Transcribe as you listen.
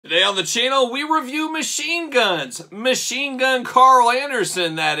Today on the channel, we review machine guns. Machine Gun Karl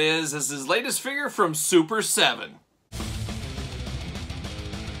Andersen, that is his latest figure from Super 7.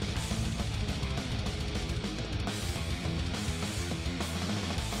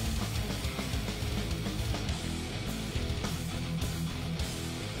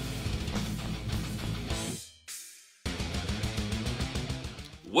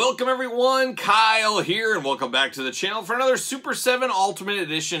 Welcome everyone, Kyle here, and welcome back to the channel for another Super 7 Ultimate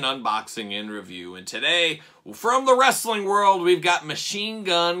Edition unboxing and review. And today, from the wrestling world, we've got Machine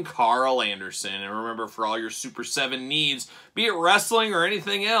Gun Karl Andersen. And remember, for all your Super 7 needs, be it wrestling or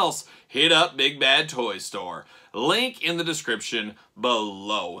anything else, hit up Big Bad Toy Store. Link in the description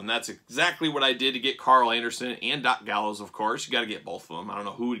below. And that's exactly what I did to get Karl Andersen and Doc Gallows, of course. You got to get both of them. I don't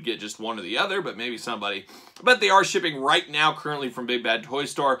know who would get just one or the other, but maybe somebody. But they are shipping right now currently from Big Bad Toy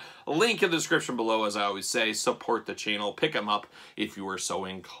Store. Link in the description below, as I always say. Support the channel. Pick them up if you are so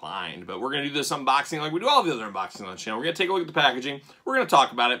inclined. But we're going to do this unboxing like we do all the other unboxings on the channel. We're going to take a look at the packaging. We're going to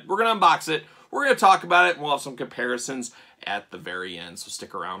talk about it. We're going to unbox it. We're going to talk about it, and we'll have some comparisons at the very end, so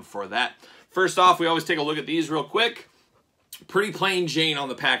stick around for that. First off, we always take a look at these real quick. Pretty plain Jane on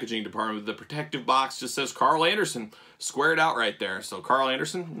the packaging department. The protective box just says Karl Andersen, squared out right there. So Karl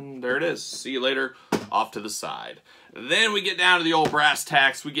Andersen, there it is. See you later, off to the side. Then we get down to the old brass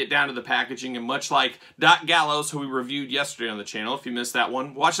tacks. We get down to the packaging, and much like Doc Gallows, who we reviewed yesterday on the channel, if you missed that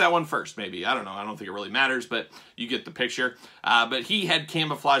one, watch that one first, maybe. I don't know. I don't think it really matters, but you get the picture. But he had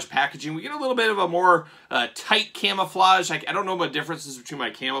camouflage packaging. We get a little bit of a more tight camouflage. I don't know what differences between my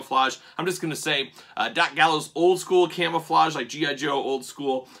camouflage. I'm just going to say Doc Gallows old school camouflage, like G.I. Joe old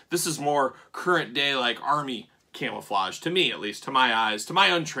school. This is more current day, like Army camouflage, to me at least, to my eyes, to my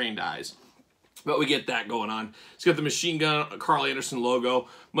untrained eyes. But we get that going on. It's got the Machine Gun Karl Andersen logo.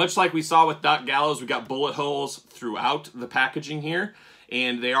 Much like we saw with Doc Gallows, we got bullet holes throughout the packaging here.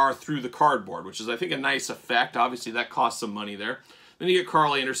 And they are through the cardboard, which is, I think, a nice effect. Obviously, that costs some money there. Then you get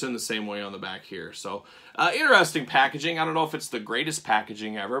Karl Andersen the same way on the back here. So, interesting packaging. I don't know if it's the greatest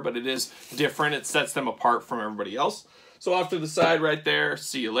packaging ever, but it is different. It sets them apart from everybody else. So off to the side right there.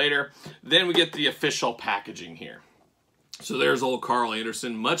 See you later. Then we get the official packaging here. So there's old Karl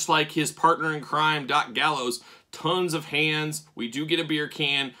Andersen, much like his partner in crime, Doc Gallows, tons of hands. We do get a beer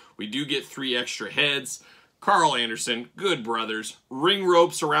can. We do get 3 extra heads. Karl Andersen, good brothers. Ring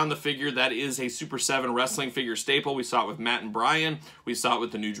ropes around the figure. That is a Super 7 wrestling figure staple. We saw it with Matt and Brian. We saw it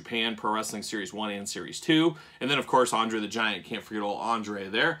with the New Japan Pro Wrestling Series 1 and Series 2. And then, of course, Andre the Giant. Can't forget old Andre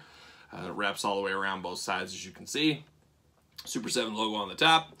there. It wraps all the way around both sides, as you can see. Super 7 logo on the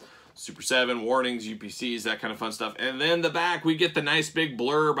top. Super 7, warnings, UPCs, that kind of fun stuff. And then the back, we get the nice big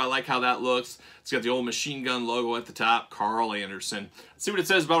blurb. I like how that looks. It's got the old Machine Gun logo at the top, Karl Andersen. Let's see what it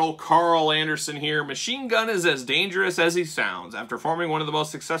says about old Karl Andersen here. Machine Gun is as dangerous as he sounds. After forming one of the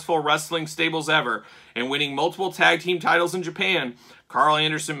most successful wrestling stables ever and winning multiple tag team titles in Japan, Karl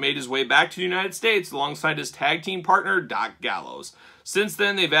Andersen made his way back to the United States alongside his tag team partner, Doc Gallows. Since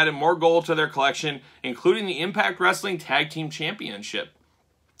then, they've added more gold to their collection, including the Impact Wrestling Tag Team Championship.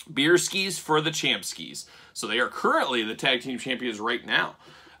 Beer skis for the champ skis. So they are currently the tag team champions right now.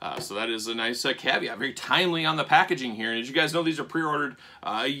 So that is a nice caveat. Very timely on the packaging here. And as you guys know, these are pre-ordered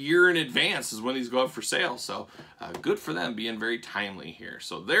a year in advance is when these go up for sale. So good for them being very timely here.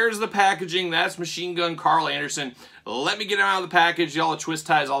 So there's the packaging. That's Machine Gun Karl Andersen. Let me get him out of the package, all the twist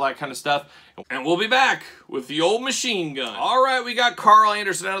ties, all that kind of stuff. And we'll be back with the old machine gun. All right, we got Karl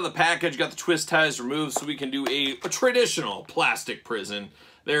Andersen out of the package. Got the twist ties removed so we can do a traditional plastic prison.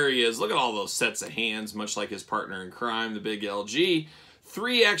 There he is. Look at all those sets of hands, much like his partner in crime, the big LG.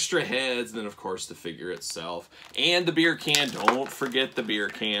 3 extra heads, and then, of course, the figure itself. And the beer can. Don't forget the beer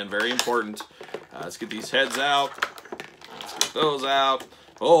can. Very important. Let's get these heads out. Let's get those out.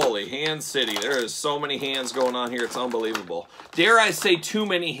 Holy hand city. There is so many hands going on here. It's unbelievable. Dare I say too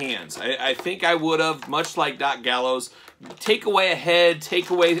many hands. I think I would have, much like Doc Gallows, take away a head, take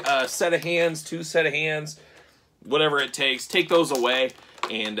away a set of hands, 2 set of hands, whatever it takes. Take those away.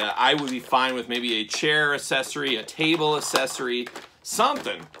 And I would be fine with maybe a chair accessory, a table accessory,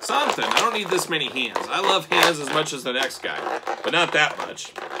 something. I don't need this many hands. I love hands as much as the next guy, but not that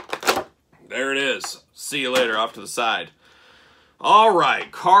much. There it is. See you later, off to the side. All right,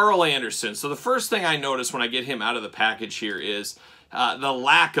 Karl Andersen. So the first thing I notice when I get him out of the package here is the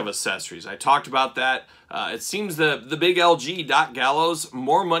lack of accessories. I talked about that. It seems the big LG, Doc Gallows,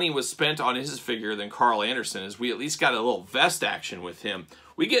 more money was spent on his figure than Karl Andersen, as we at least got a little vest action with him.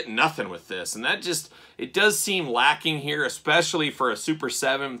 We get nothing with this, and that just, it does seem lacking here, especially for a Super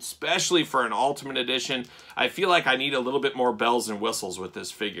 7, especially for an Ultimate Edition. I feel like I need a little bit more bells and whistles with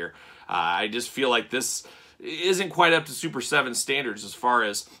this figure. I just feel like this, isn't quite up to Super 7 standards as far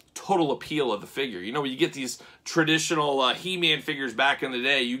as total appeal of the figure. You know, when you get these traditional He-Man figures back in the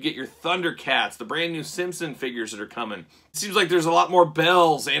day, you get your Thundercats, the brand new Simpson figures that are coming. It seems like there's a lot more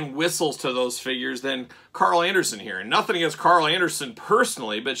bells and whistles to those figures than Karl Andersen here. And nothing against Karl Andersen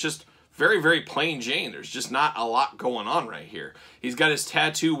personally, but it's just very, very plain Jane. There's just not a lot going on right here. He's got his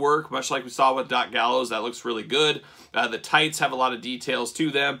tattoo work, much like we saw with Doc Gallows. That looks really good. The tights have a lot of details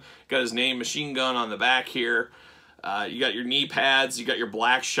to them. Got his name, Machine Gun, on the back here. You got your knee pads, you got your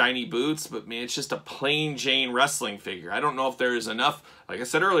black shiny boots, but man, it's just a plain Jane wrestling figure. I don't know if there is enough, like I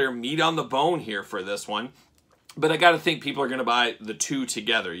said earlier, meat on the bone here for this one. But I got to think people are going to buy the two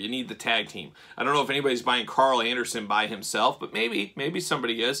together. You need the tag team. I don't know if anybody's buying Karl Andersen by himself, but maybe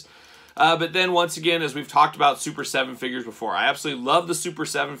somebody is. But then once again, as we've talked about Super 7 figures before, I absolutely love the Super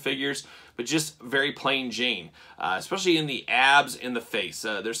 7 figures, but just very plain Jane, especially in the abs and the face.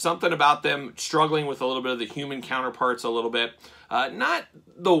 There's something about them struggling with a little bit of the human counterparts a little bit. Not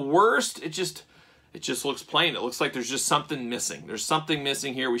the worst, it just looks plain. It looks like there's just something missing. There's something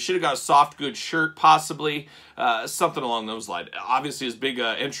missing here. We should have got a soft goods shirt, possibly, something along those lines. Obviously, his big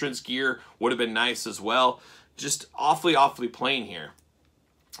entrance gear would have been nice as well. Just awfully, awfully plain here.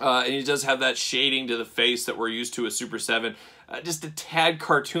 And he does have that shading to the face that we're used to with Super 7. Just a tad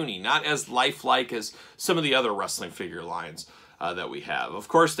cartoony, not as lifelike as some of the other wrestling figure lines that we have. Of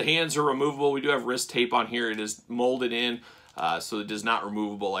course, the hands are removable. We do have wrist tape on here. It is molded in, so it is not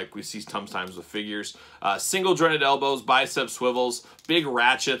removable like we see sometimes with figures. Single jointed elbows, bicep swivels, big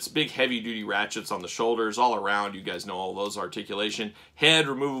ratchets, big heavy-duty ratchets on the shoulders, all around. You guys know all those articulation. Head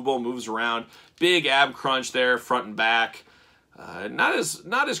removable, moves around. Big ab crunch there, front and back. Not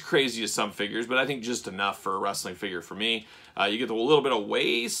as crazy as some figures, but I think just enough for a wrestling figure for me. You get a little bit of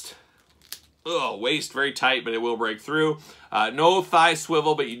waist. Waist very tight, but it will break through. No thigh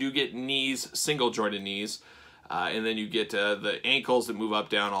swivel, but you do get knees, single jointed knees. And then you get the ankles that move up,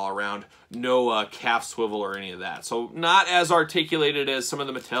 down, all around. No calf swivel or any of that. So not as articulated as some of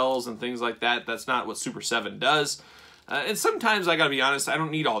the Mattels and things like that. That's not what Super 7 does. And sometimes, I gotta be honest, I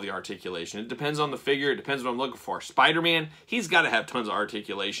don't need all the articulation. It depends on the figure. It depends what I'm looking for. Spider-Man, he's got to have tons of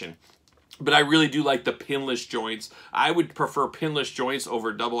articulation. But I really do like the pinless joints. I would prefer pinless joints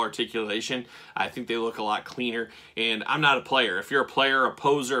over double articulation. I think they look a lot cleaner. And I'm not a player. If you're a player, a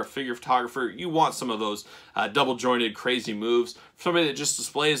poser, a figure photographer, you want some of those double jointed crazy moves. For somebody that just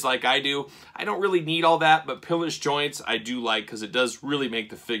displays like I do, I don't really need all that. But pinless joints I do like because it does really make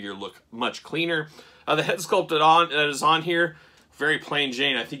the figure look much cleaner. The head sculpt that is on here, very plain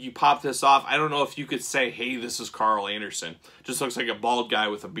Jane. I think you pop this off. I don't know if you could say, hey, this is Karl Andersen. Just looks like a bald guy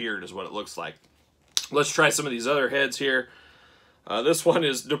with a beard is what it looks like. Let's try some of these other heads here. This one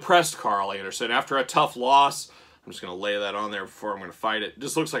is depressed Karl Andersen. After a tough loss, I'm just going to lay that on there before I'm going to fight it.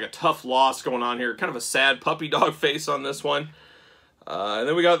 Just looks like a tough loss going on here. Kind of a sad puppy dog face on this one. And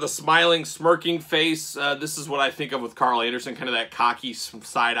then we got the smiling, smirking face. This is what I think of with Karl Andersen, kind of that cocky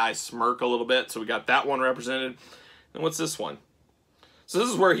side-eye smirk a little bit. So we got that one represented. And what's this one? So this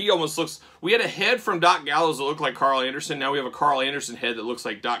is where he almost looks... We had a head from Doc Gallows that looked like Karl Andersen. Now we have a Karl Andersen head that looks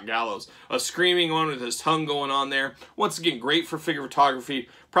like Doc Gallows. A screaming one with his tongue going on there. Once again, great for figure photography.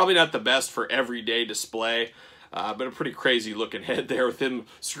 Probably not the best for everyday display. But a pretty crazy looking head there with him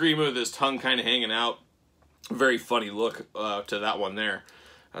screaming with his tongue kind of hanging out. Very funny look to that one there.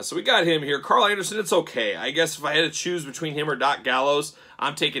 So we got him here. Karl Andersen, it's okay. I guess if I had to choose between him or Doc Gallows,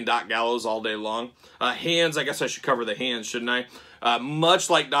 I'm taking Doc Gallows all day long. Hands, I guess I should cover the hands, shouldn't I? Much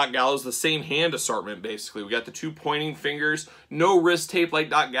like Doc Gallows, the same hand assortment, basically. We got the two pointing fingers. No wrist tape like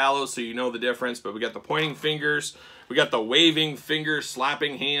Doc Gallows, so you know the difference. But we got the pointing fingers. We got the waving fingers,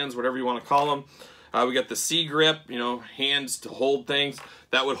 slapping hands, whatever you want to call them. We got the C-grip, you know, hands to hold things.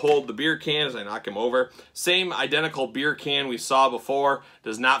 That would hold the beer can as I knock him over. Same identical beer can we saw before.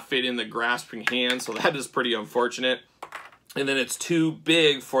 Does not fit in the grasping hand, so that is pretty unfortunate. And then it's too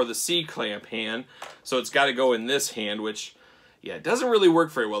big for the C-clamp hand, so it's got to go in this hand, which, yeah, it doesn't really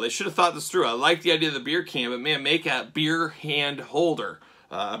work very well. They should have thought this through. I like the idea of the beer can, but man, make a beer hand holder.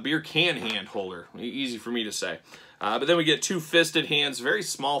 A beer can hand holder. Easy for me to say. But then we get two fisted hands, very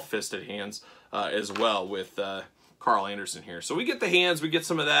small fisted hands as well with Karl Andersen here. So we get the hands, we get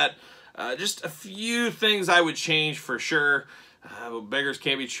some of that. Just a few things I would change for sure. Beggars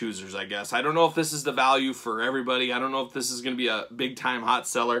can't be choosers, I guess. I don't know if this is the value for everybody. I don't know if this is going to be a big-time hot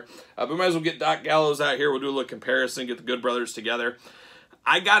seller. But we might as well get Doc Gallows out here. We'll do a little comparison, get the Good Brothers together.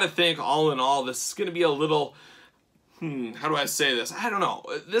 I got to think, all in all, this is going to be a little... how do I say this? I don't know.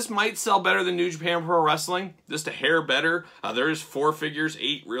 This might sell better than New Japan Pro Wrestling. Just a hair better. There's 4 figures,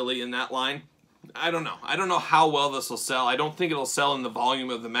 8 really in that line. I don't know. I don't know how well this will sell. I don't think it'll sell in the volume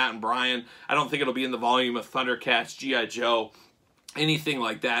of the Matt and Brian. I don't think it'll be in the volume of Thundercats, G.I. Joe, anything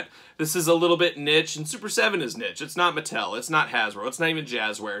like that. This is a little bit niche, and Super 7 is niche. It's not Mattel. It's not Hasbro. It's not even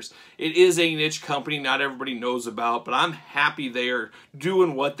Jazzwares. It is a niche company not everybody knows about, but I'm happy they are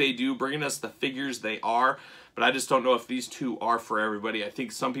doing what they do, bringing us the figures they are. But I just don't know if these two are for everybody. I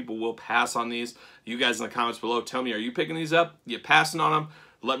think some people will pass on these. You guys in the comments below, tell me, are you picking these up? You passing on them?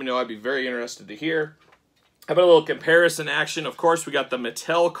 Let me know. I'd be very interested to hear. How about a little comparison action? Of course, we got the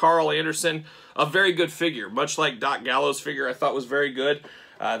Mattel Karl Andersen, a very good figure. Much like Doc Gallows' figure I thought was very good.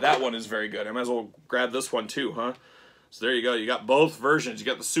 That one is very good. I might as well grab this one too, huh? So there you go. You got both versions. You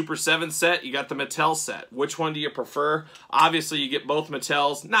got the Super 7 set. You got the Mattel set. Which one do you prefer? Obviously, you get both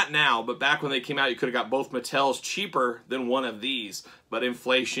Mattels. Not now, but back when they came out, you could have got both Mattels cheaper than one of these. But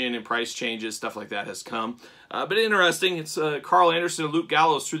inflation and price changes, stuff like that has come. But interesting. It's Karl Andersen and Luke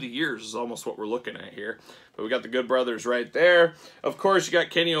Gallows through the years is almost what we're looking at here. But we got the Good Brothers right there. Of course, you got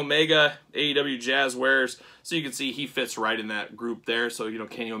Kenny Omega, AEW Jazzwares. So you can see he fits right in that group there. So, you know,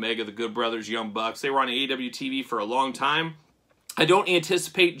 Kenny Omega, the Good Brothers, Young Bucks. They were on AEW TV for a long time. I don't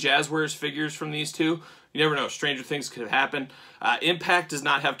anticipate Jazzwares figures from these two. You never know. Stranger things could happen. Impact does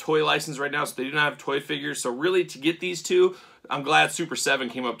not have toy license right now, so they do not have toy figures. So really, to get these two, I'm glad Super 7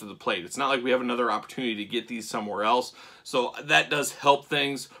 came up to the plate. It's not like we have another opportunity to get these somewhere else. So that does help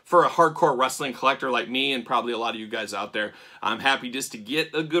things for a hardcore wrestling collector like me and probably a lot of you guys out there. I'm happy just to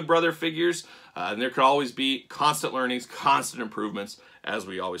get the Good Brother figures. And there could always be constant learnings, constant improvements, as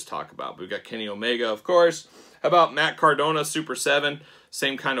we always talk about. But we've got Kenny Omega, of course. How about Matt Cardona, Super 7?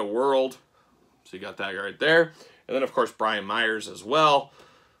 Same kind of world. So you got that right there. And then, of course, Brian Myers as well.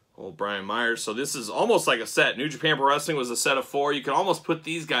 Old Brian Myers. So this is almost like a set. New Japan Pro Wrestling was a set of 4. You can almost put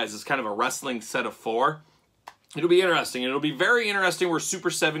these guys as kind of a wrestling set of 4. It'll be interesting. It'll be very interesting where Super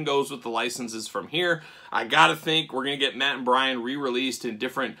 7 goes with the licenses from here. I gotta think we're gonna get Matt and Brian re-released in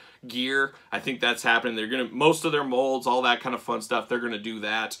different gear. I think that's happening. They're gonna, most of their molds, all that kind of fun stuff, they're gonna do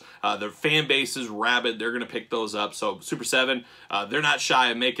that. Their fan base is rabid. They're gonna pick those up. So Super 7, they're not shy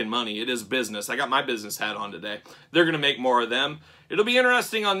of making money. It is business. I got my business hat on today. They're gonna make more of them. It'll be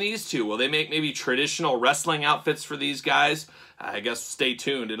interesting on these two. Will they make maybe traditional wrestling outfits for these guys? I guess stay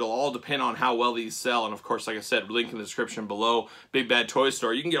tuned. It'll all depend on how well these sell. And of course, like I said, link in the description below, Big Bad Toy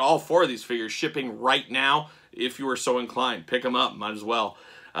Store. You can get all 4 of these figures shipping right now if you were so inclined. Pick them up, might as well.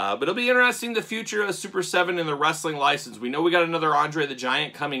 But it'll be interesting, the future of Super 7 and the wrestling license. We know we got another Andre the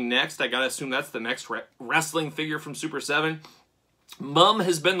Giant coming next. I gotta assume that's the next wrestling figure from Super 7. Mum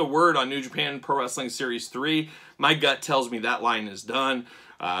has been the word on New Japan Pro Wrestling Series 3. My gut tells me that line is done.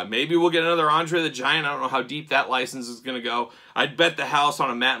 Maybe we'll get another Andre the Giant. I don't know how deep that license is going to go. I'd bet the house on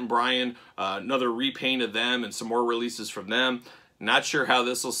a Matt and Brian, another repaint of them and some more releases from them. Not sure how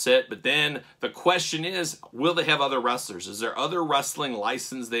this will sit, but then the question is, will they have other wrestlers? Is there other wrestling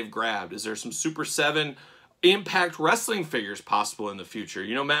license they've grabbed? Is there some Super 7 Impact Wrestling figures possible in the future?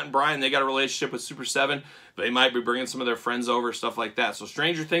 You know, Matt and Brian, they got a relationship with Super 7. They might be bringing some of their friends over, stuff like that. So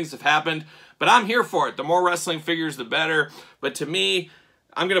stranger things have happened, but I'm here for it. The more wrestling figures, the better. But to me,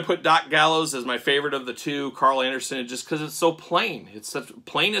 I'm going to put Doc Gallows as my favorite of the two, Karl Andersen, just because it's so plain. It's the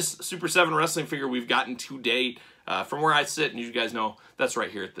plainest Super 7 wrestling figure we've gotten to date from where I sit, and you guys know that's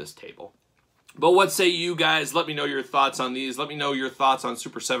right here at this table. But what say you guys? Let me know your thoughts on these. Let me know your thoughts on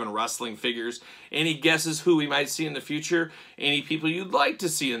Super 7 wrestling figures. Any guesses who we might see in the future? Any people you'd like to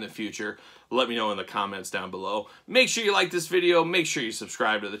see in the future? Let me know in the comments down below. Make sure you like this video. Make sure you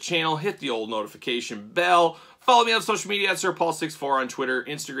subscribe to the channel. Hit the old notification bell. Follow me on social media at SirPaul64 on Twitter,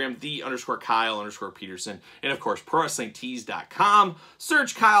 Instagram, _Kyle_Peterson, and of course, ProWrestlingTees.com.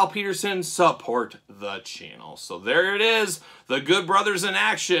 Search Kyle Peterson, support the channel. So there it is, the Good Brothers in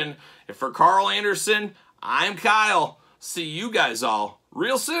action. And for Karl Andersen, I'm Kyle. See you guys all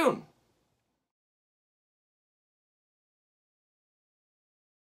real soon.